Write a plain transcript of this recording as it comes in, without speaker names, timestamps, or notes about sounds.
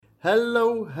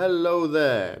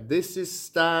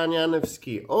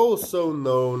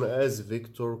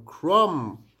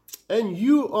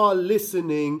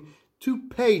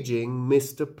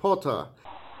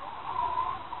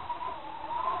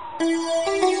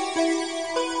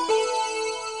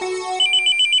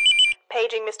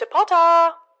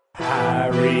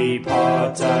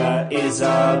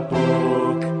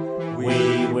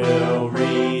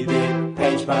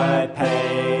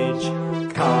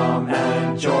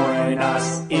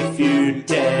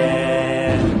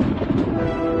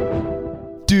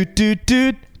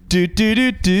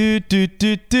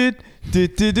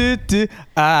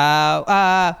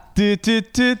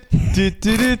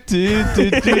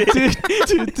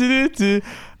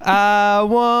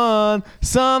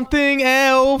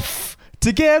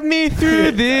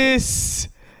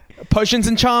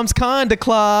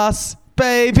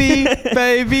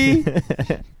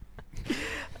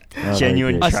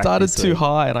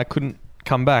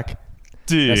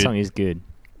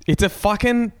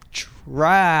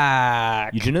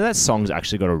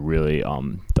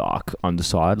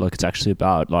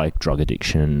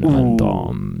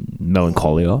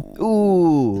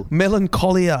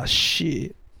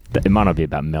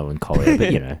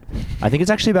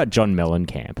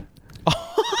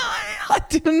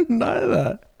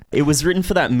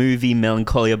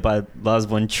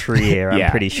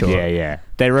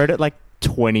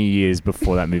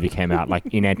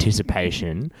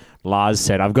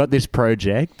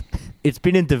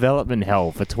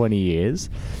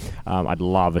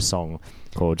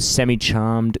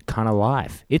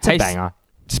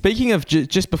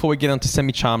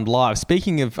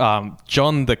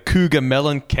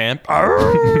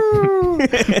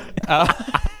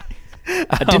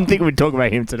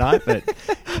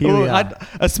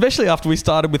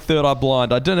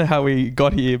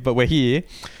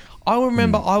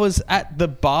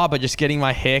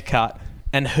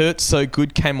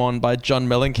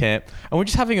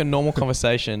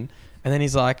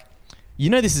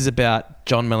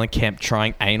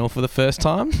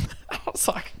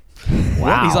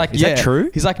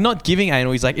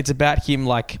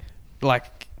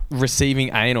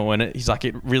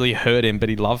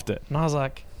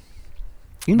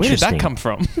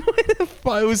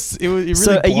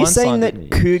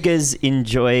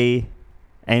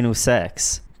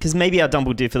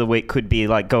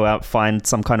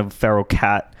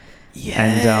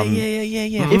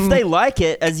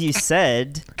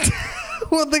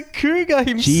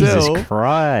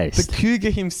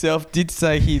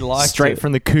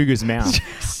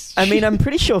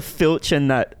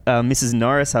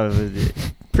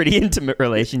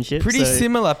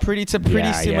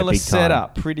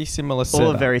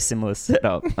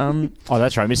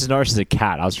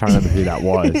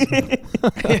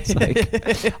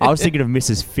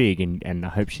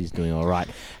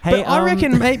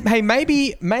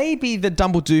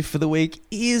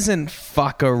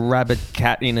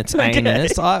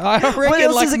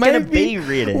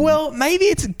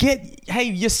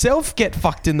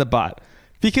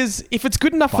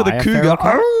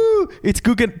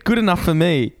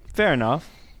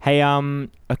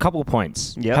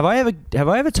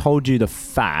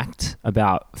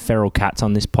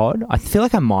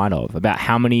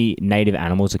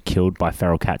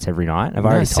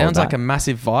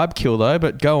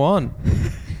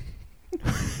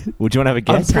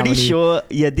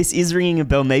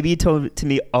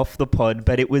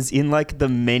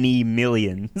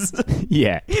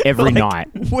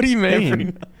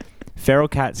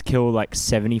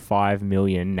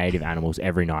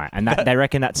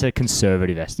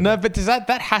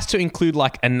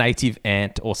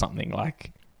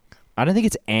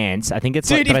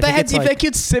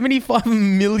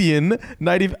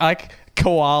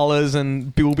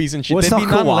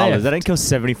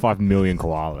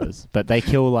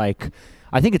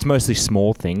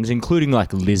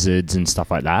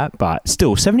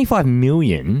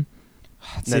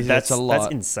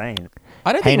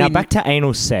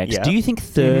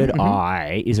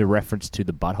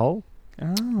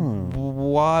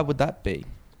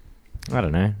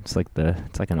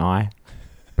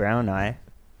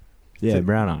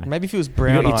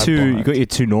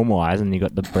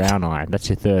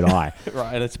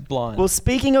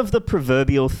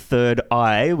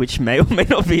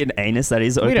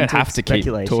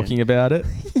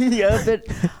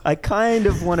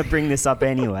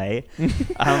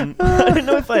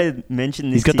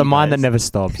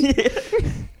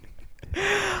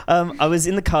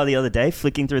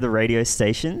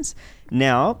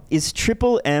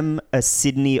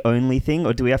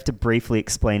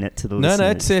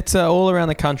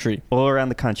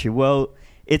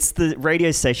It's the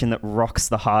radio station that rocks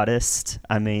the hardest.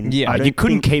 I mean, Yeah. I don't You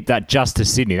couldn't think- keep that just to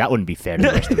Sydney. That wouldn't be fair to the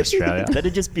rest of Australia.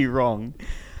 That'd just be wrong.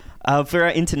 For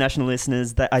our international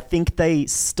listeners, that I think they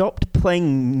stopped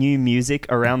playing new music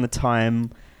around the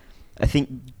time I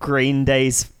think Green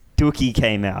Day's Dookie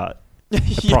came out.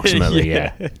 Approximately,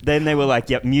 yeah. Then they were like,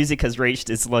 yep, music has reached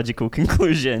its logical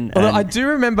conclusion. Although and- I do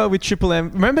remember with Triple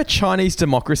M, remember Chinese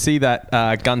Democracy, that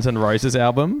Guns N' Roses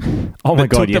album? Oh my It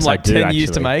God, took yes, them like I do, 10 years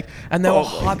to actually. make, and they were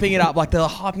hyping it up. Like, they were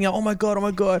hyping up, oh my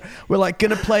God, we're like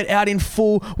going to play it out in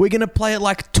full. We're going to play it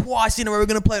like twice in a row. We're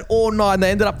going to play it all night. And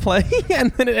they ended up playing,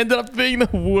 and then it ended up being the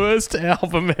worst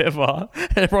album ever.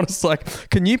 And everyone was like,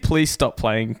 can you please stop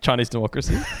playing Chinese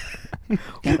Democracy?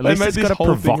 At least made it's this got a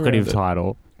whole thing provocative around it.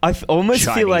 title. I almost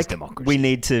Chinese feel like democracy. we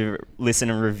need to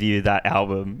listen and review that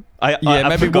album. I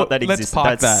maybe forgot that let's existed.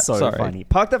 park That's that. so Sorry. funny.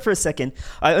 Park that for a second.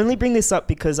 I only bring this up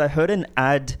because I heard an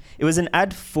ad. It was an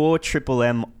ad for Triple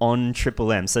M on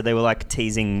Triple M. So they were like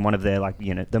teasing one of their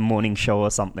the morning show or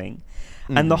something.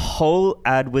 And the whole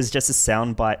ad was just a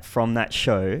soundbite from that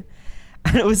show.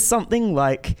 And it was something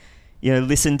like,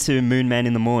 listen to Moon Man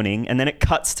in the morning. And then it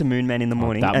cuts to Moon Man in the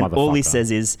morning. that And all he motherfucker.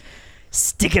 says is,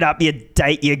 stick it up, you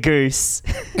date, you goose.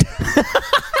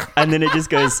 And then it just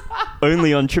goes,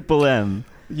 only on Triple M.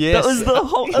 Yes. That was the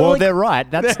whole... Well, they're right.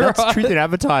 That's They're right. truth in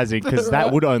advertising, because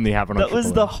that would only happen on that was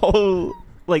Triple the M. whole...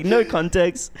 Like, no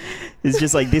context. It's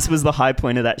just like, this was the high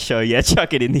point of that show. Yeah,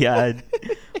 chuck it in the ad.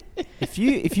 If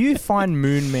you find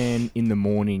Moon Man in the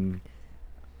morning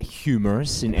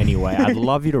humorous in any way, I'd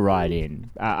love you to write in.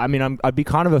 I'd be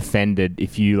kind of offended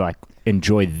if you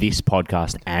enjoy this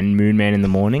podcast and Moon Man in the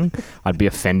morning. I'd be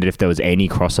offended if there was any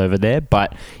crossover there.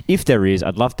 But if there is,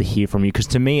 I'd love to hear from you, because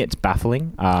to me it's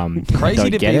baffling. Crazy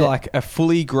Don't to get be it. like a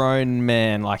fully grown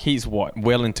man, like he's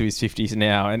well into his 50s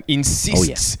now, and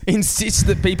insists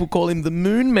that people call him the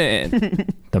Moon Man.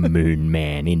 The Moon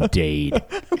Man, indeed.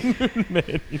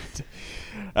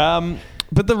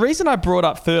 But the reason I brought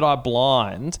up Third Eye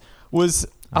Blind was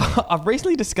I've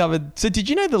recently discovered. So did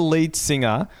you know the lead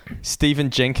singer Stephen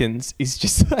Jenkins is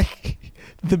just like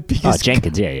the biggest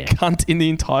Jenkins, yeah. cunt in the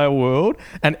entire world,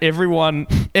 and everyone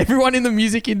in the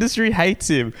music industry hates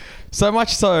him so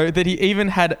much so that he even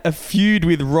had a feud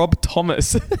with Rob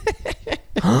Thomas.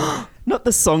 Not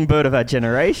the songbird of our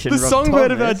generation. The Rob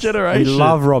songbird of our Thomas. We generation.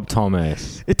 love Rob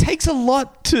Thomas. It takes a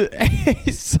lot to.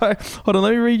 So hold on,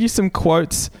 let me read you some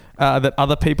quotes that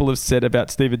other people have said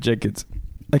about Stephen Jenkins.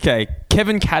 Okay,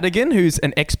 Kevin Cadigan, who's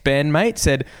an ex-bandmate,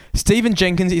 said, Stephen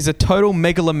Jenkins is a total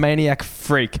megalomaniac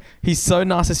freak. He's so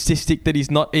narcissistic that he's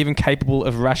not even capable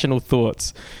of rational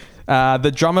thoughts.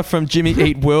 The drummer from Jimmy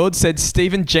Eat World said,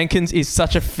 Stephen Jenkins is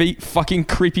such a fucking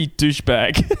creepy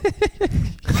douchebag.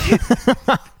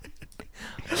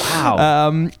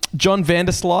 Wow. John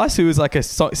Vanderslice, who was like a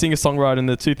singer-songwriter in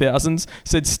the 2000s,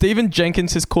 said Stephen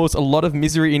Jenkins has caused a lot of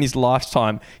misery in his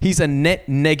lifetime. He's a net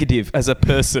negative as a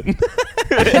person.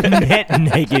 Net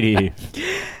negative.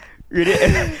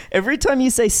 Really, every time you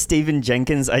say Stephen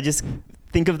Jenkins, I just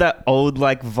think of that old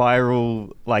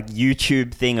viral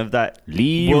YouTube thing of that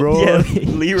Leroy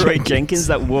Leroy Jenkins,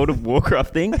 that World of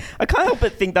Warcraft thing. I can't help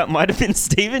but think that might have been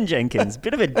Stephen Jenkins.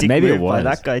 Bit of a dick Maybe it move by was.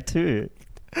 that guy too.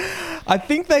 I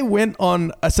think they went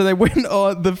on. So they went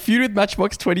on. The feud with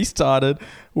Matchbox 20 started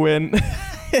when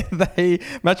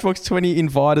Matchbox 20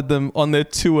 invited them on their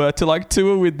tour to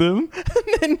tour with them.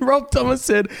 And then Rob Thomas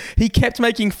said he kept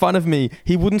making fun of me.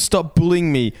 He wouldn't stop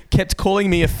bullying me. Kept calling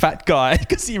me a fat guy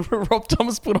because Rob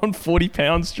Thomas put on 40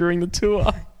 pounds during the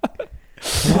tour.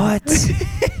 What?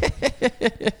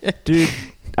 Dude,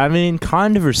 I mean,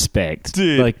 kind of respect.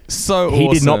 Dude, so he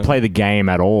did not awesome. play the game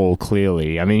at all,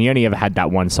 clearly. I mean, he only ever had that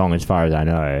one song as far as I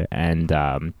know.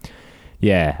 And,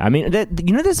 yeah, I mean,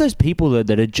 there's those people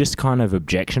that are just kind of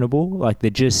objectionable. Like, they're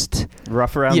just...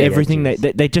 Rough around the everything,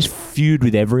 edges. they just feud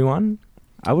with everyone.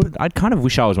 I'd kind of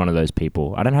wish I was one of those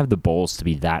people. I don't have the balls to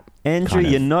be that. Andrew, kind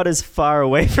of- you're not as far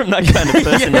away from that kind of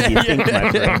person as you think,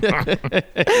 my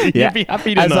friend. You'd be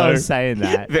happy to as know. I was saying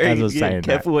that. Very as I was saying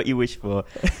careful what you wish for.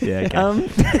 that. Yeah,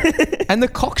 okay. And the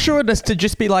cocksureness to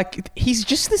just be like, he's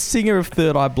just the singer of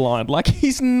Third Eye Blind. Like,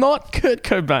 he's not Kurt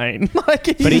Cobain. Like,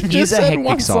 But he just is a had hectic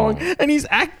one song, song. and he's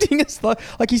acting as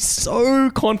like he's so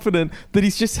confident that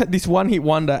he's just had this one-hit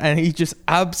wonder, and he just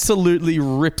absolutely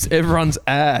rips everyone's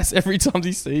ass every time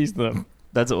he sees them.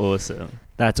 That's awesome.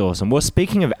 That's awesome. Well,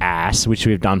 speaking of ass, which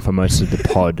we've done for most of the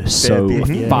pod so bit,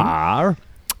 yeah. far,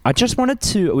 I just wanted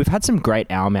to... We've had some great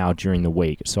Our Mail during the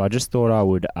week, so I just thought I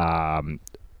would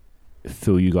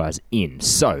fill you guys in.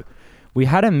 So, We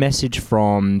had a message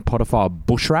from Potiphar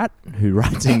Bushrat, who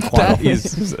writes in quite That often.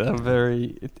 is a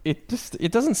very. It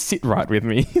doesn't sit right with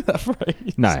me. That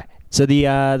phrase. No. So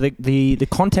the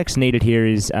context needed here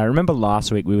is remember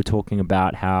last week we were talking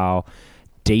about how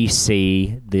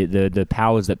DC, the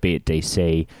powers that be at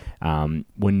DC,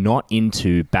 were not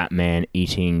into Batman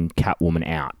eating Catwoman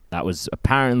out. That was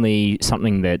apparently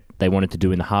something that they wanted to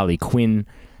do in the Harley Quinn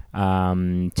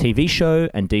TV show,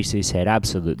 and DC said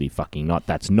absolutely fucking not.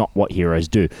 That's not what heroes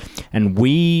do. And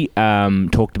we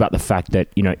talked about the fact that,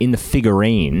 you know, in the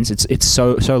figurines, it's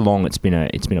so long. It's been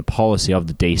a policy of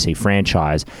the DC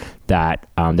franchise that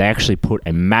they actually put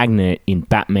a magnet in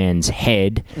Batman's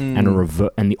head and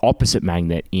and the opposite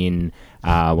magnet in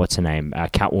what's her name,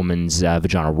 Catwoman's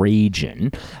vagina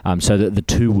region, so that the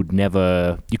two would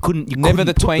never. You couldn't Never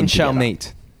the put twain them shall together.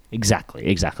 meet.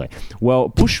 Exactly. Well,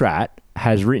 Bushrat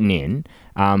has written in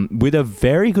with a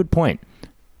very good point,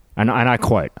 and I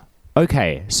quote,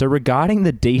 "Okay, so regarding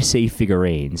the DC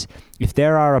figurines, if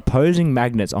there are opposing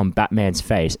magnets on Batman's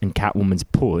face and Catwoman's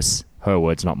puss, her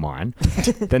words, not mine,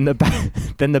 then the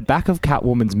back of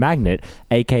Catwoman's magnet,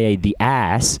 aka the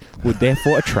ass, would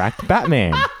therefore attract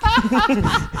Batman.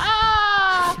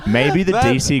 Maybe the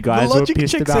DC guys were logic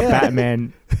pissed checks about out.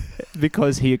 Batman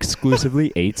because he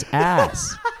exclusively eats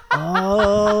ass."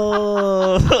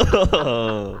 Oh.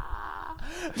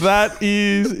 That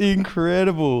is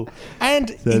incredible, and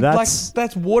that's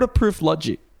waterproof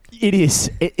logic. It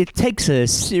is. It takes a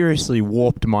seriously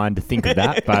warped mind to think of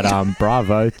that, but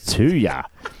bravo to ya.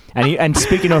 And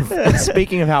speaking of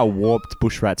how warped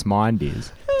Bushrat's mind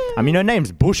is, I mean, her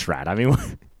name's Bushrat. I mean,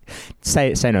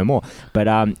 say no more.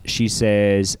 But she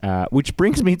says, which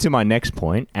brings me to my next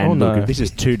point. And look, if this is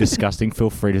too disgusting, feel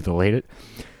free to delete it.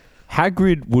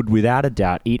 Hagrid would without a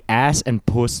doubt eat ass and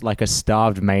puss like a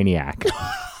starved maniac.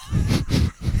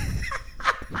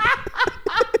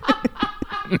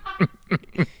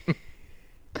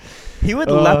 He would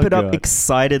lap it up God.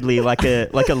 excitedly like a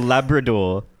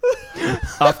Labrador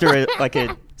after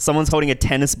someone's holding a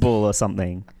tennis ball or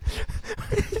something.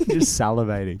 Just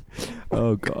salivating.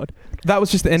 Oh, God. That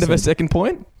was just the end of her second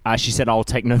point. She said, "I'll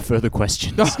take no further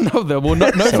questions." No, no So we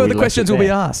further left questions it will be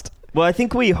there. asked. Well, I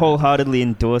think we wholeheartedly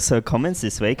endorse her comments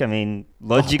this week. I mean,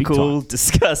 logical, time.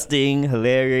 disgusting,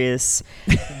 hilarious,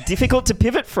 difficult to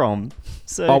pivot from.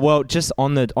 So, Oh, well, just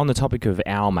on the topic of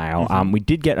Owl Mail, we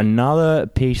did get another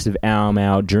piece of Owl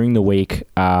Mail during the week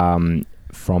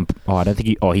from... I don't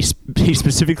think he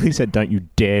specifically said, "Don't you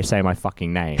dare say my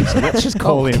fucking name." So let's just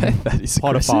call him That is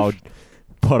aggressive.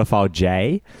 Potiphar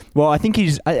J. Well, I think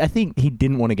I think he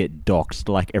didn't want to get doxxed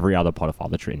like every other Potiphar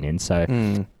that's written in. So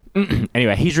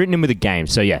anyway, he's written in with a game.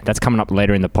 So yeah, that's coming up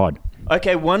later in the pod.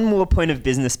 okay, one more point of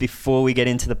business before we get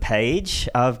into the page.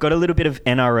 I've got a little bit of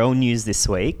NRL news this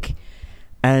week.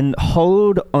 And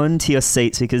hold on to your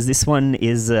seats because this one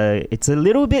is it's a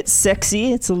little bit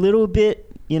sexy. It's a little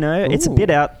bit, it's a bit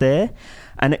out there.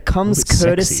 And it comes bit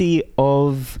courtesy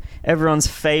of everyone's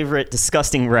favorite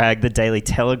disgusting rag, the Daily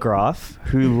Telegraph,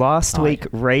 who last week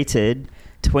rated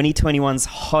 2021's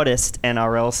hottest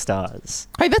NRL stars.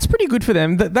 Hey, that's pretty good for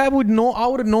them. I would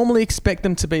normally expect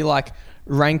them to be like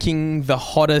ranking the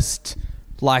hottest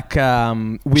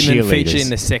women Cheerleaders. featured in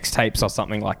the sex tapes or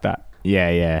something like that.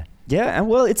 Yeah. Yeah, and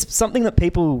well, it's something that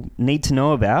people need to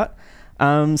know about.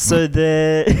 So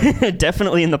they're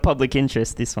definitely in the public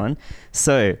interest, this one.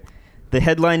 So the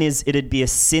headline is, "It'd be a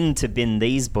sin to bin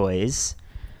these boys."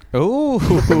 Ooh,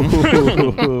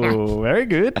 very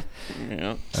good.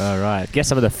 All right. Guess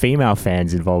some of the female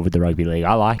fans involved with the rugby league.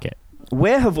 I like it.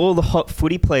 Where have all the hot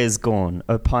footy players gone?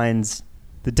 Opines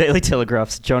the Daily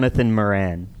Telegraph's Jonathan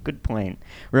Moran. Good point.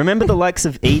 Remember the likes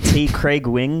of E.T. Craig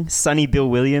Wing, Sonny Bill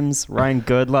Williams, Ryan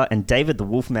Girdler, and David the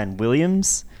Wolfman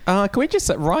Williams? Can we just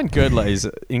say Ryan Girdler is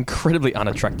an incredibly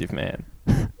unattractive man.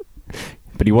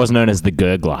 But he was known as the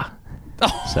Gurgler.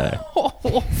 So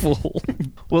Awful.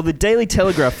 Well, the Daily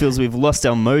Telegraph feels we've lost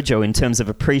our mojo in terms of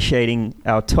appreciating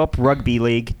our top rugby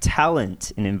league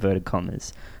talent, in inverted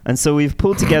commas. And so we've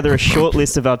pulled together a short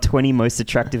list of our 20 most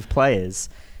attractive players.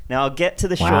 Now, I'll get to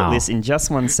the short list in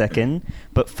just 1 second,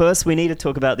 but first we need to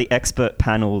talk about the expert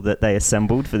panel that they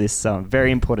assembled for this very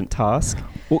important task.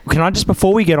 Well, can I just,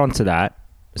 before we get onto that,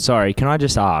 can I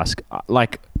just ask,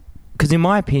 because in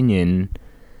my opinion,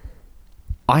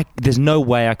 there's no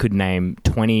way I could name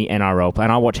 20 NRL players,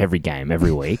 and I watch every game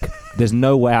every week. There's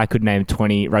no way I could name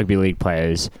 20 rugby league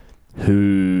players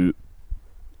who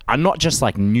are not just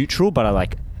neutral, but are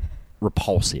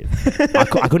repulsive. I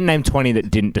couldn't name 20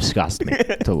 that didn't disgust me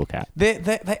to look at. They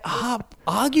are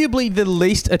arguably the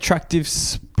least attractive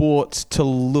sports to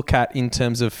look at in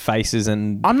terms of faces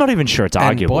and... I'm not even sure it's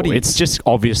arguable. bodies. It's just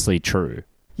obviously true.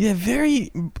 Yeah,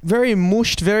 very, very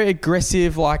mushed, very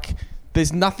aggressive. Like,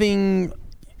 there's nothing,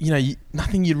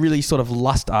 nothing you really sort of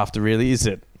lust after, really, is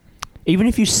it? Even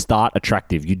if you start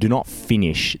attractive, you do not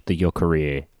finish your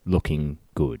career looking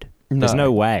good. There's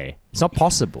no way. It's not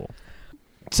possible.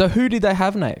 So who did they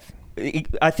have, Nath?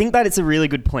 I think that it's a really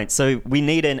good point. So we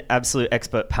need an absolute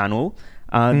expert panel.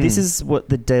 This is what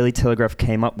the Daily Telegraph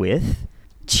came up with.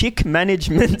 Chick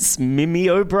Management's Mimi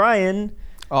O'Brien.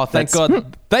 Oh, thank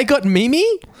God. They got Mimi?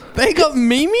 They got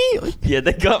Mimi? Yeah,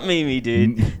 they got Mimi,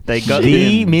 dude. They got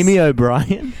The Mims. Mimi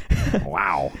O'Brien?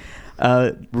 Wow.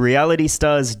 Reality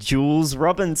stars Jules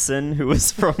Robinson, who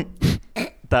was from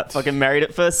that fucking Married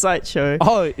at First Sight show.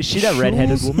 Oh, is she that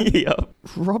redheaded woman? Yep.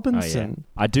 Robinson.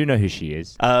 I do know who she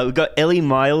is. We've got Ellie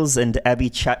Miles and Abby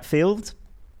Chatfield.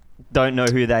 Don't know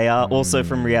who they are. Also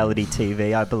from reality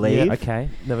TV, I believe. Yeah, Okay.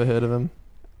 Never heard of them.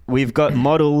 We've got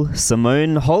model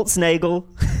Simone Holtznagel.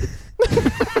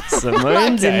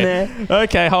 Simone's in there.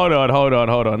 Okay, hold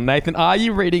on. Nathan, are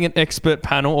you reading an expert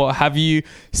panel or have you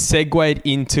segued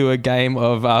into a game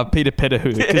of Peter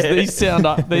Pettigrew? Because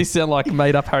these sound like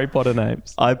made up Harry Potter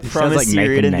names. I sounds promise like you,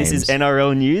 Nathan Reardon, this is names.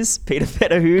 NRL news. Peter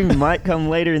Pettigrew might come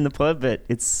later in the pod, but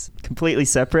it's completely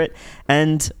separate.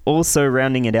 And also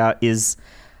rounding it out is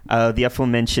the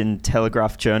aforementioned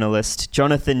Telegraph journalist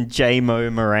Jonathan J. Mo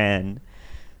Moran.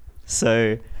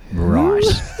 So... Right.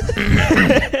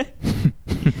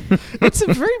 It's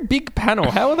a very big panel.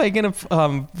 How are they going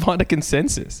to find a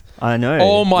consensus? I know.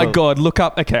 Oh my Well, God, look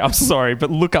up. Okay, I'm sorry,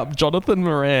 but look up Jonathan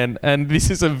Moran. And this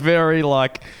is a very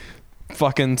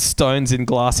fucking stones in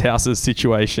glass houses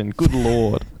situation. Good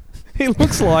Lord. He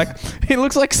looks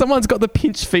like someone's got the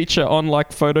pinch feature on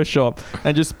Photoshop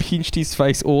and just pinched his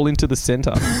face all into the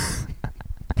center.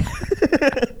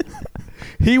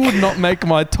 He would not make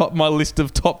my list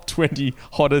of top 20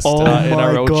 hottest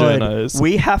NRL journos.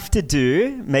 We have to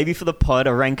do, maybe for the pod,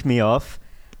 a rank me off.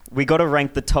 We got to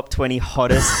rank the top 20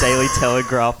 hottest Daily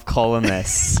Telegraph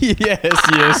columnists. Yes.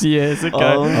 Okay.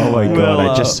 Oh my God, Well,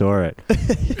 I just saw it.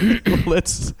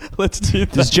 let's do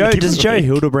that. Does Joe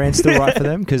Hildebrand still write for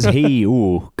them? Because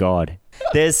oh God.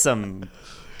 There's some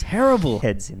terrible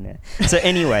heads in there. So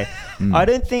anyway, I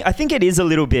think it is a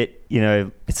little bit,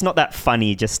 it's not that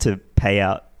funny just to pay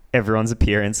out everyone's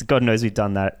appearance. God knows we've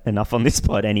done that enough on this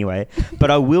pod anyway.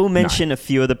 But I will mention a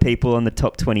few of the people on the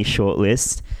top 20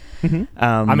 shortlist.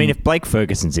 I mean, if Blake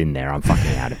Ferguson's in there, I'm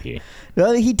fucking out of here.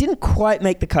 Well, he didn't quite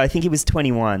make the cut. I think he was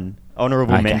 21.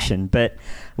 Honourable mention. But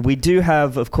we do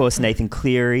have, of course, Nathan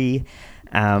Cleary.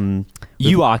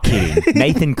 You are kidding.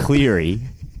 Nathan Cleary.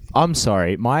 I'm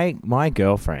sorry. My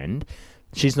girlfriend,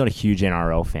 she's not a huge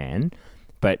NRL fan,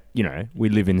 but, we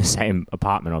live in the same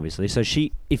apartment, obviously. So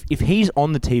if he's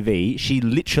on the TV, she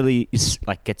literally is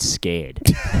gets scared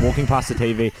walking past the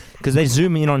TV because they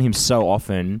zoom in on him so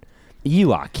often.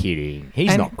 You are kidding.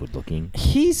 He's not good looking.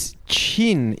 His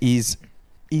chin is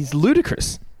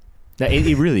ludicrous. No,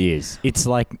 it really is. It's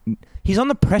like he's on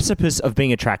the precipice of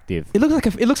being attractive. It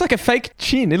looks like a fake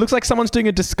chin. It looks like someone's doing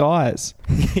a disguise.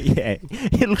 Yeah,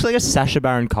 it looks like a Sacha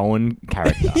Baron Cohen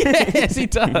character. Yes, he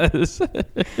does.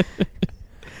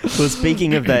 Well,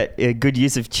 speaking of that good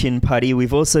use of chin putty,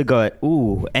 we've also got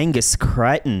Angus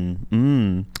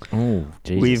Crichton. Oh,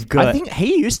 Jesus. We've got. I think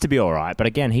he used to be all right, but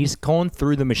again, he's gone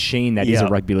through the machine that is a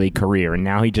rugby league career, and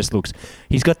now he just looks.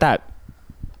 He's got that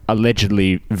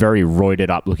allegedly very roided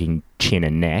up looking chin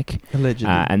and neck.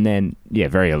 Allegedly, and then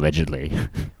very allegedly.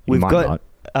 We've got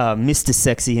Mr.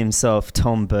 Sexy himself,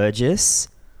 Tom Burgess.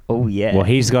 Oh yeah. Well,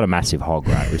 he's got a massive hog,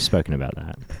 right? We've spoken about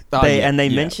that. They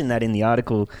mentioned that in the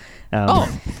article. Do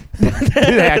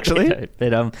they actually?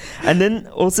 But and then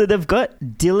also they've got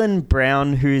Dylan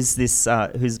Brown, who's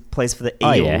who's plays for the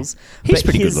Eels. He's But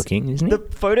pretty good looking, isn't he? The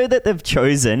photo that they've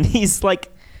chosen, he's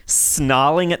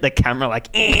snarling at the camera,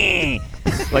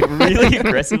 really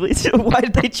aggressively. So why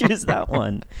did they choose that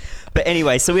one? But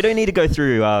anyway, so we don't need to go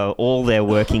through all their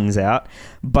workings out.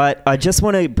 But I just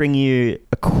want to bring you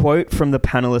a quote from the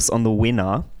panelists on the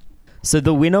winner. So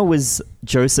the winner was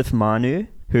Joseph Manu,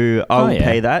 who I will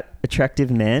pay that.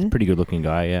 Attractive man. Pretty good looking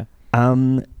guy, yeah.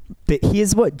 But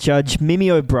here's what Judge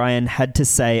Mimi O'Brien had to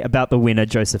say about the winner,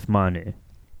 Joseph Manu.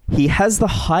 He has the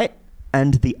height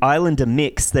and the Islander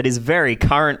mix that is very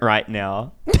current right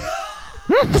now.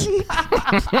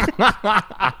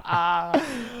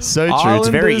 So true. It's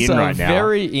very in right now.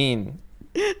 Very in.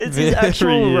 It's his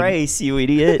actual race, you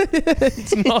idiot.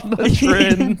 It's not the He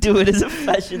trend. didn't do it as a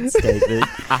fashion statement.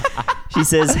 She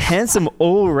says, handsome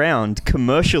all round,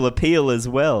 commercial appeal as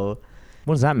well.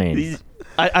 What does that mean?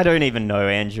 I don't even know,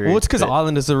 Andrew. Well, it's because but-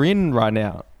 Islanders are in right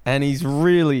now, and he's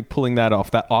really pulling that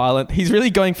off. That island, he's really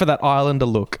going for that Islander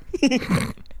look.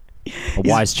 A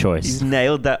wise choice. He's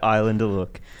nailed that Islander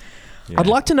look. I'd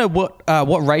like to know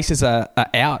what races are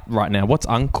out right now. What's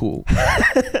uncool?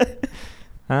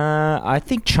 I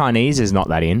think Chinese is not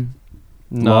that in.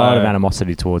 No. A lot of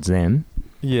animosity towards them.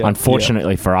 Yeah.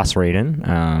 Unfortunately for us,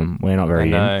 Reedon, we're not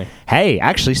very in. Hey,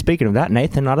 actually, speaking of that,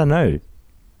 Nathan, I don't know.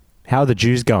 How are the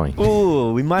Jews going?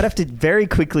 Ooh, we might have to very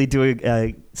quickly do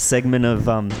a segment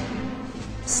of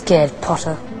Scared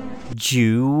Potter.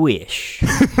 Jewish.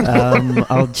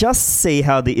 I'll just see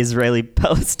how the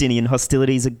Israeli-Palestinian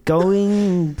hostilities are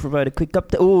going. Provide a quick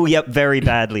update. Oh, yep, very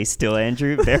badly still,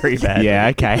 Andrew. Very badly. Yeah,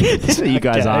 okay. So you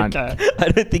guys aren't. Okay. I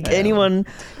don't think any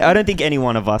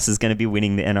one of us is going to be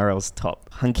winning the NRL's top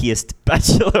hunkiest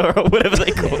bachelor or whatever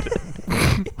they call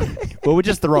it. Well, we're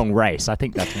just the wrong race. I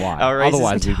think that's why. Our race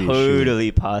Otherwise, is we'd be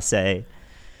totally passé.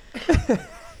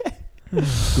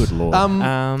 Good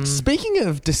lord. Speaking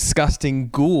of disgusting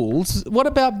ghouls, what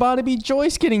about Barnaby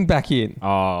Joyce getting back in?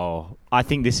 Oh, I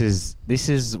think this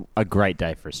is a great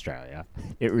day for Australia.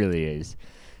 It really is,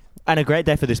 and a great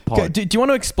day for this pod. Do you want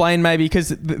to explain maybe, because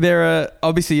there are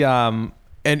obviously an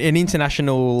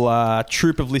international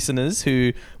troop of listeners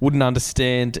who wouldn't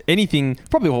understand anything,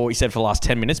 probably what we said for the last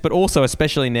 10 minutes, but also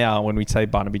especially now when we say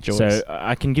Barnaby Joyce. So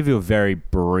I can give you a very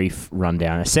brief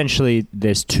rundown. Essentially,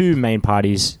 there's two main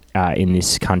parties in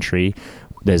this country.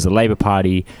 There's the Labor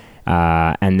Party,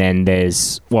 and then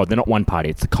there's, well, they're not one party,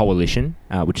 it's the Coalition,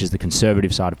 which is the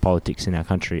conservative side of politics in our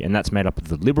country, and that's made up of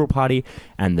the Liberal Party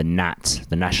and the Nats,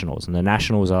 the Nationals. And the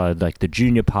Nationals are like the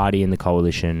junior party in the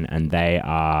Coalition, and they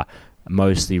are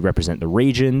mostly represent the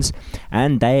regions,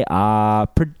 and they are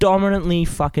predominantly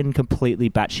fucking completely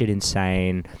batshit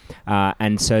insane,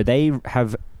 and so they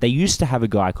used to have a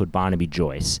guy called Barnaby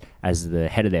Joyce as the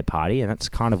head of their party, and that's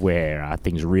kind of where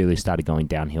things really started going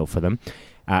downhill for them.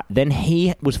 Then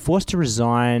he was forced to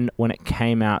resign when it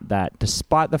came out that,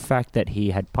 despite the fact that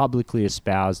he had publicly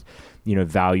espoused,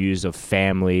 values of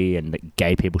family and that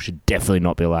gay people should definitely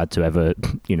not be allowed to ever,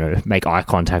 make eye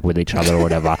contact with each other or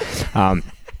whatever.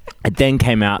 It then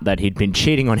came out that he'd been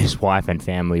cheating on his wife and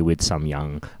family with some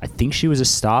young, I think she was a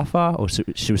staffer, or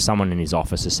she was someone in his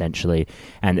office essentially,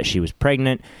 and that she was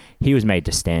pregnant. He was made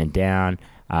to stand down.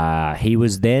 He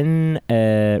was then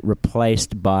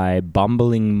replaced by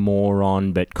bumbling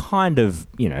moron, but kind of,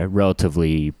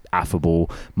 relatively affable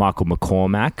Michael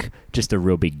McCormack, just a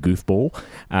real big goofball.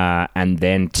 And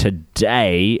then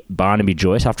today, Barnaby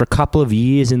Joyce, after a couple of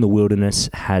years in the wilderness,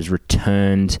 has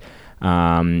returned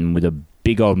with a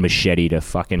big old machete to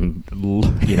fucking,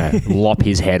 lop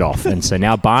his head off. And so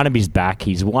now Barnaby's back.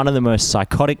 He's one of the most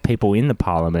psychotic people in the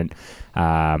parliament.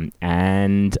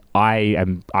 And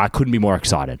I couldn't be more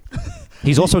excited.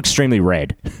 He's also extremely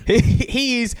red.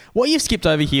 He is. What you've skipped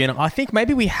over here, and I think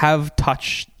maybe we have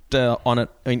touched on it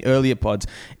in earlier pods,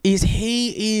 is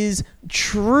he is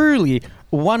truly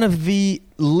one of the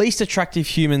least attractive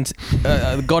humans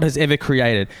God has ever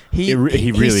created. He's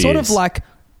really sort is. of like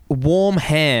warm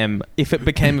ham if it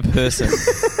became a person.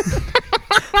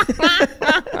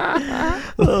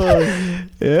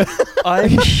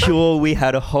 I'm sure we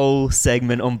had a whole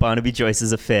segment on Barnaby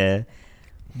Joyce's affair.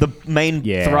 The main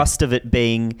thrust of it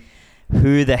being,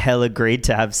 who the hell agreed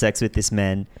to have sex with this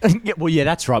man? Yeah,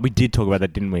 that's right. We did talk about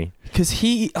that, didn't we? Because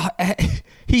he's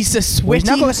a sweaty.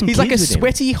 now got some he's like a kids with him.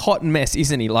 sweaty hot mess,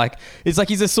 isn't he? Like, it's like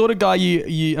he's the sort of guy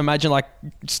you imagine like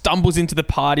stumbles into the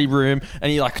party room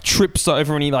and he like trips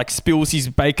over and he like spills his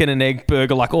bacon and egg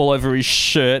burger like all over his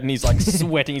shirt and he's like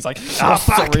sweating. He's like,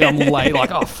 sorry, I'm late. Like,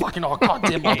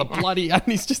 goddamn mother bloody, and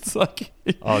he's just like,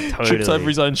 trips over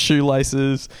his own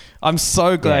shoelaces. I'm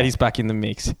so glad he's back in the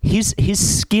mix. His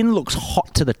skin looks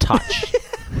hot to the touch.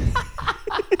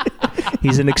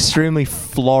 He's an extremely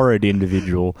florid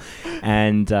individual,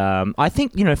 and I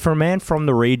think for a man from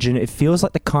the region, it feels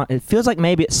like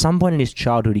maybe at some point in his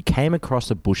childhood he came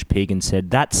across a bush pig and said,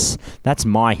 "That's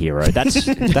my hero.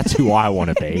 That's who I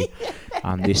want to be."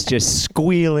 This just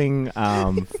squealing,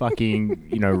 fucking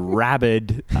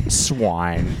rabid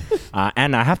swine.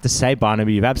 And I have to say,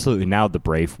 Barnaby, you've absolutely nailed the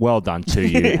brief. Well done to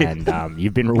you, and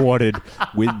you've been rewarded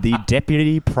with the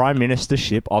Deputy Prime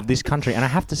Ministership of this country. And I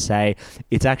have to say,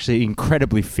 it's actually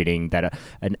incredibly fitting that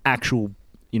an actual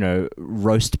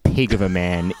roast pig of a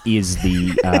man is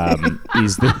the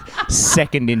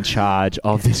second in charge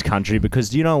of this country,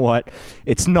 because you know what?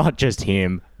 It's not just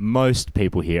him. Most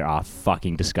people here are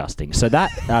fucking disgusting. So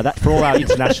that for all our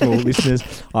international listeners,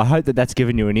 I hope that's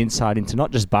given you an insight into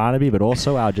not just Barnaby, but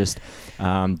also our just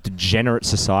degenerate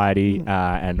society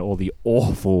and all the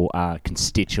awful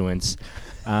constituents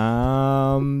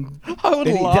I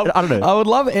would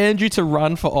love Andrew to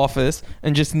run for office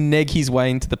and just neg his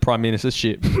way into the prime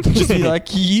ministership. Just be like,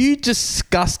 you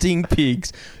disgusting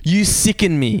pigs, you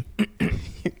sicken me.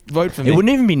 Vote for me. It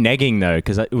wouldn't even be negging though,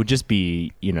 because it would just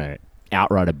be,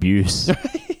 outright abuse.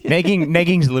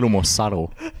 Negging's a little more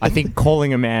subtle. I think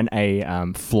calling a man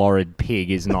a florid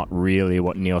pig is not really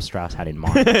what Neil Strauss had in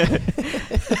mind.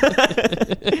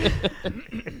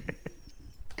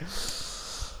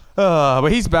 But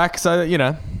he's back, so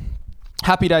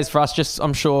happy days for us. Just,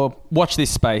 I'm sure, watch this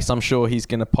space. I'm sure he's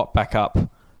going to pop back up in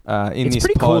it's this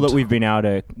pretty pod. cool that we've been able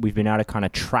to kind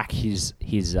of track his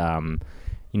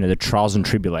the trials and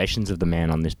tribulations of the man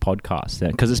on this podcast,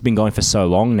 because it's been going for so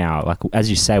long now. Like, as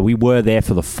you say, we were there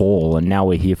for the fall, and now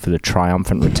we're here for the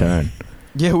triumphant return.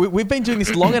 Yeah, we've been doing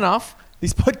this long enough.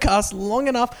 This podcast long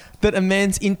enough that a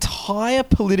man's entire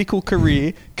political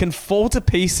career can fall to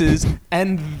pieces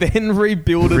and then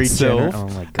rebuild itself. Oh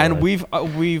my God. And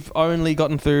we've only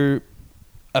gotten through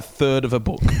a third of a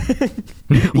book.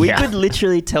 We could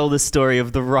literally tell the story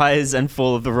of the rise and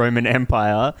fall of the Roman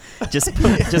Empire just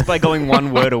by going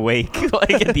one word a week,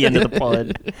 like at the end of the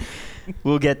pod.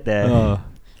 We'll get there.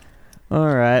 All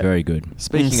right. Very good.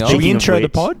 Speaking of, Should we intro which- the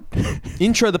pod?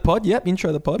 Intro the pod. Yep,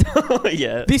 intro the pod.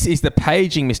 Yeah. This is the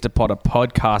Paging Mr. Potter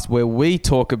podcast, where we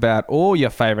talk about all your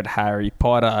favourite Harry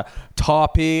Potter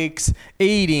topics: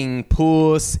 eating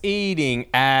puss, eating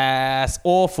ass,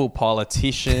 awful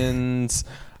politicians.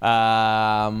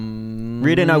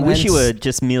 Reardon, I wish you were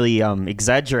just merely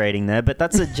exaggerating there, but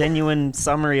that's a genuine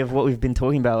summary of what we've been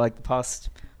talking about like the past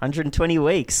 120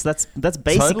 weeks. That's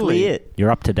basically Totally. it.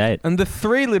 You're up to date. And the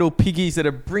three little piggies that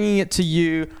are bringing it to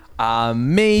you are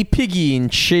me, Piggy in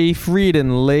Chief,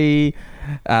 Reardon Lee,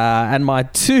 and my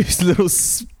two little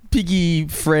piggy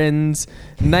friends,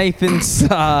 Nathan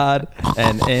Sard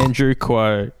and Andrew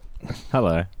Quo.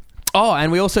 Hello. Oh,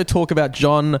 and we also talk about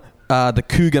John, the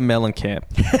Cougar Mellencamp.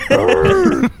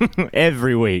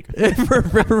 Every week.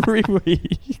 every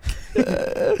week.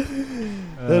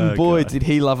 And boy, did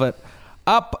he love it.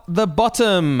 Up the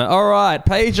bottom. All right,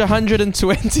 page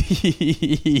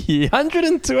 120.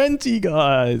 120,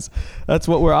 guys. That's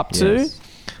what we're up to. Yes.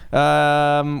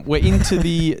 We're into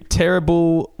the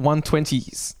terrible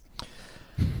 120s.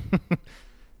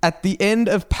 At the end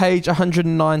of page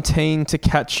 119, to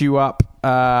catch you up,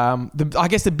 I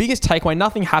guess the biggest takeaway,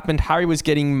 nothing happened. Harry was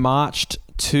getting marched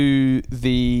to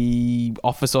the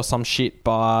office or some shit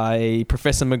by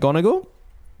Professor McGonagall.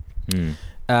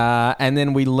 And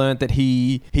then we learnt that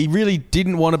he really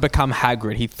didn't want to become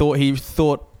Hagrid. He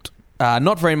thought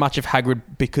not very much of Hagrid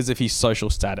because of his social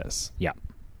status. Yeah.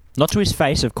 Not to his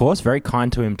face, of course. Very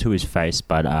kind to him to his face,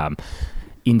 but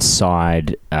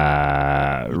inside,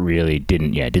 really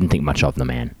didn't think much of the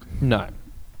man. No.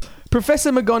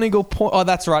 Professor McGonagall... oh,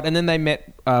 that's right. And then they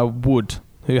met Wood,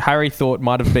 who Harry thought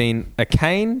might have been a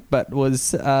Kane, but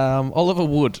was Oliver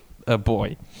Wood, a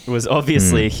boy. It was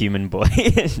obviously a human boy.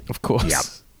 Of course. Yep.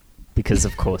 Because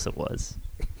of course it was.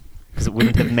 Because it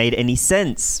wouldn't have made any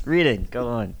sense. Read it. Go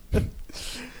on.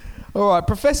 All right.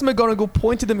 Professor McGonagall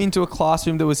pointed them into a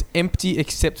classroom that was empty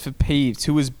except for Peeves,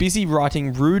 who was busy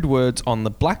writing rude words on the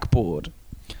blackboard.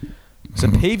 So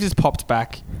Peeves has popped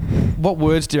back. What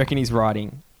words do you reckon he's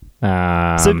writing? So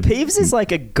Peeves is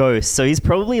like a ghost. So he's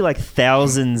probably like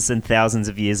thousands and thousands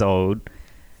of years old.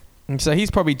 And so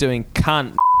he's probably doing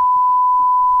cunt.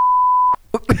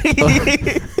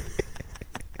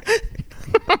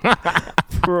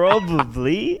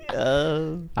 Probably.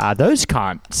 Those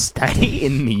can't stay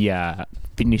in the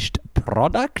finished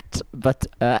product, but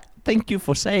thank you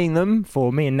for saying them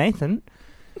for me and Nathan.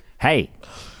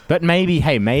 But maybe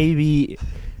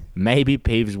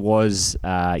Peeves was,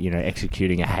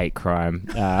 executing a hate crime.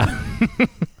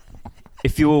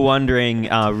 If you were wondering,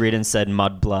 Reardon said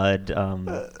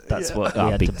mudblood. That's what we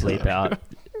had to big bleep time. out.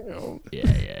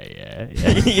 Yeah.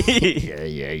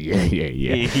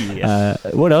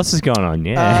 What else is going on?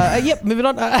 Yeah. Yep, moving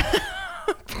on.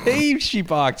 Peeves, she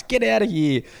barked. Get out of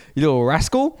here, you little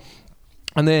rascal.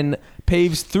 And then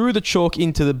Peeves threw the chalk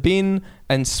into the bin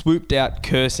and swooped out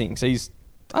cursing. So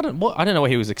I don't know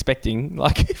what he was expecting.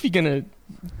 Like, if you're going to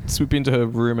swoop into her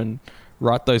room and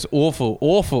write those awful,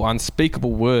 awful,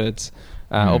 unspeakable words,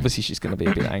 obviously she's going to be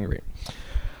a bit angry.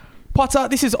 Potter,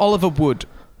 this is Oliver Wood.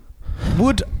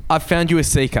 Wood, I've found you a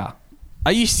seeker.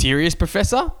 Are you serious,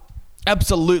 Professor?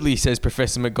 Absolutely, says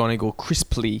Professor McGonagall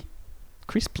crisply.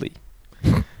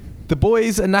 The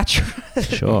boy's a natural.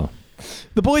 Sure.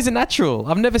 The boy's a natural.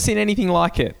 I've never seen anything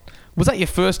like it. Was that your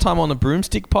first time on the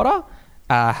broomstick, Potter?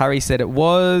 Harry said it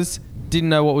was. Didn't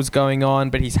know what was going on,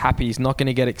 but he's happy. He's not going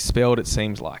to get expelled, it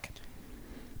seems like.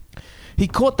 He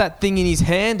caught that thing in his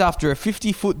hand after a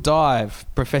 50-foot dive,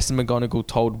 Professor McGonagall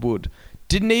told Wood.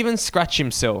 Didn't even scratch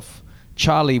himself.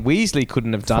 Charlie Weasley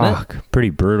couldn't have done it.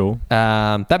 Pretty brutal.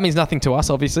 That means nothing to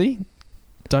us, obviously.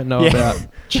 Don't know about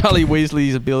Charlie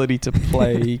Weasley's ability to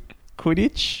play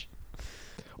Quidditch.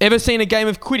 Ever seen a game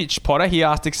of Quidditch, Potter? He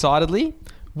asked excitedly.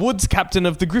 Wood's captain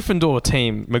of the Gryffindor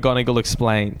team, McGonagall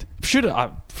explained.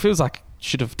 Feels like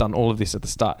should have done all of this at the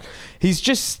start. He's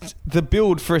just the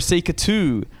build for a Seeker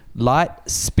 2. Light,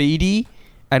 speedy,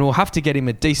 and we'll have to get him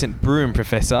a decent broom,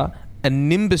 Professor. A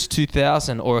Nimbus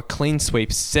 2000 or a Clean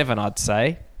Sweep 7, I'd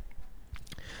say.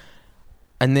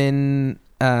 And then...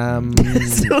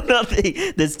 There's still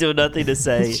nothing to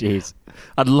say. Jeez.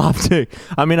 I'd love to.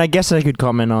 I mean, I guess I could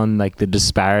comment on like the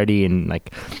disparity in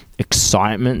like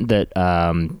excitement that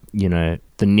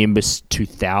the Nimbus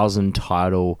 2000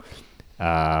 title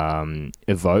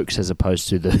evokes as opposed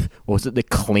to the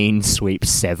Clean Sweep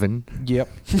 7. Yep.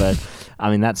 But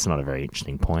I mean, that's not a very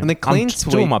interesting point. And the Clean I'm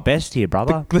Sweep, doing my best here,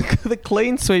 brother. The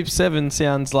Clean Sweep 7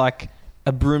 sounds like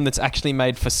a broom that's actually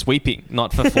made for sweeping,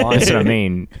 not for flying. That's what I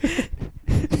mean.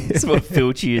 That's what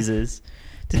Filch uses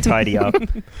to tidy up.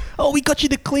 Oh, we got you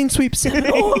the Clean Sweep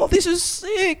 7. Oh, this is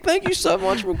sick. Thank you so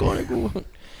much, McGonagall.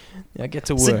 Yeah, get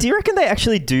to work. So do you reckon they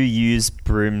actually do use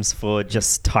brooms for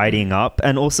just tidying up?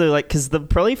 And also, like, because they're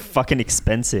probably fucking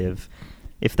expensive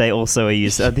if they also are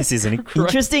used... this isn't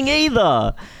interesting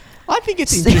either. I think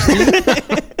it's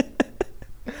interesting.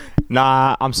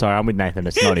 Nah, I'm sorry. I'm with Nathan.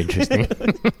 It's not interesting.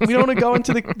 We don't want to go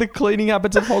into the cleaning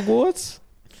habits of Hogwarts.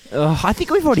 I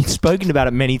think we've already spoken about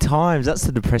it many times. That's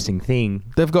the depressing thing.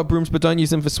 They've got brooms, but don't use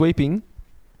them for sweeping.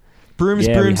 Brooms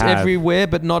have. everywhere,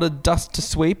 but not a dust to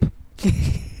sweep.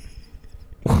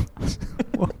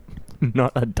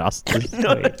 Not a dust to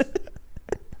sweep.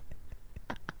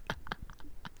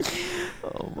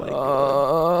 Oh my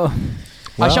god.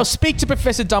 I shall speak to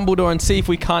Professor Dumbledore and see if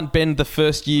we can't bend the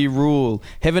first year rule.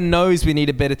 Heaven knows we need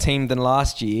a better team than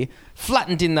last year.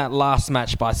 Flattened in that last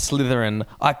match by Slytherin,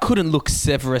 I couldn't look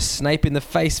Severus Snape in the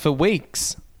face for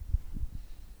weeks.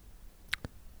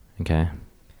 Okay.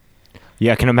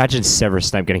 Yeah, I can imagine Severus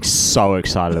Snape getting so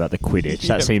excited about the Quidditch.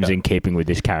 That seems in keeping with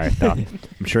this character.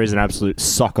 I'm sure he's an absolute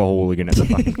soccer hooligan at the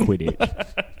fucking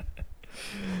Quidditch.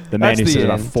 The man who says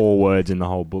about 4 words in the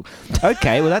whole book.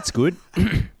 Okay, well, that's good.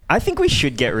 I think we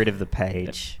should get rid of the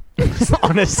page.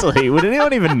 Honestly, would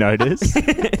anyone even notice?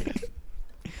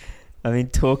 I mean,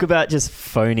 talk about just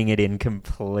phoning it in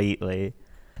completely.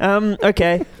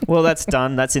 Okay, well, that's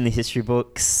done. That's in the history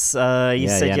books. You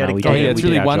said you had a game. Oh, yeah, it's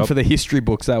really one for the history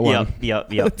books, that one. Yep.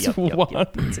 It's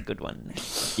a good one.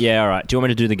 Yeah, all right. Do you want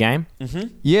me to do the game?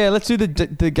 Mm-hmm. Yeah, let's do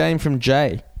the game from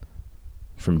Jay.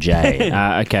 From Jay.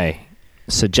 Okay.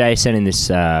 So Jay sent in this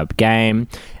game,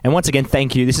 and once again,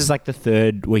 thank you. This is like the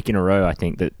 3rd week in a row, I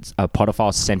think, that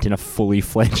Potterfile sent in a fully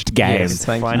fledged game. Yes,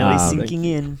 finally sinking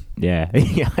in. Yeah.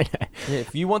 Yeah,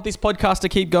 if you want this podcast to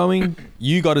keep going,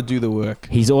 you got to do the work.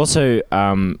 He's also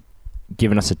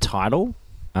given us a title,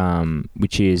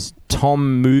 which is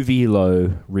Tom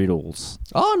Movielo Riddles.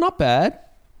 Oh, not bad.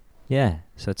 Yeah,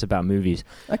 so it's about movies.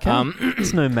 Okay.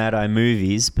 It's no Mad Eye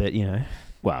movies, but, you know.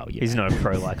 Well, yeah. He's not a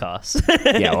pro like us.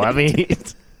 Yeah, well, I mean,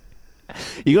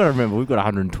 you got to remember we've got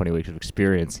 120 weeks of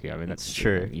experience here. I mean, that's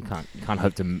true. You can't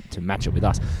hope to match it with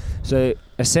us. So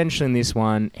essentially, in this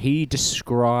one, he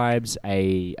describes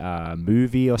a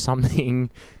movie or something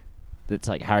that's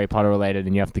like Harry Potter related,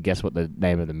 and you have to guess what the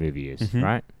name of the movie is.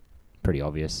 Right? Pretty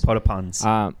obvious. Potter puns.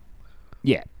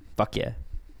 Yeah. Fuck yeah.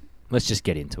 Let's just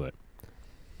get into it.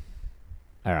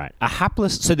 All right. A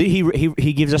hapless. So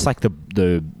he gives us like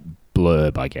the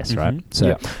blurb, I guess, right?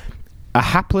 So, a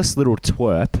hapless little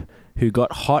twerp who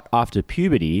got hot after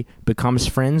puberty becomes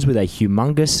friends with a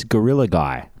humongous gorilla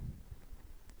guy.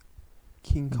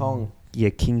 King Kong. Yeah,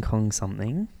 King Kong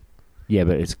something. Yeah,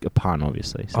 but it's a pun,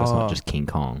 obviously, so it's not just King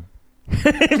Kong.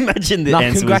 Imagine the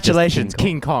answer. Congratulations,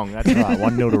 King Kong. That's right,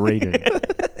 1-0 to Regan.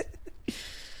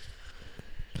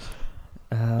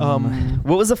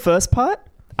 What was the first part?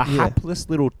 A hapless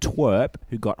little twerp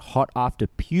who got hot after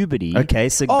puberty. Okay,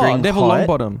 so green Neville hot,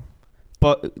 Longbottom.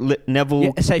 But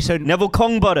Neville. Yeah, so Neville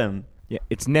Kongbottom. Yeah,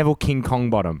 it's Neville King Kong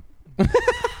Bottom.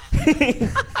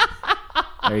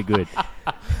 Very good.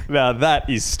 Now that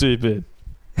is stupid.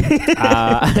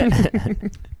 The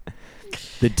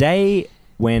day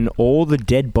when all the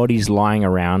dead bodies lying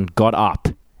around got up,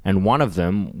 and one of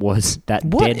them was that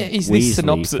What dead is Weasley this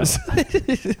synopsis?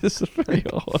 It's very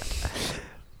odd.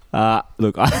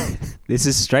 Look, this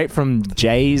is straight from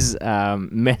Jay's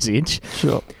message.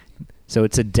 Sure. So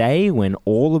it's a day when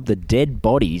all of the dead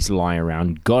bodies lying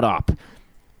around got up,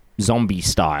 zombie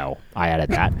style. I added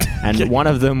that, and one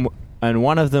of them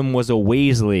was a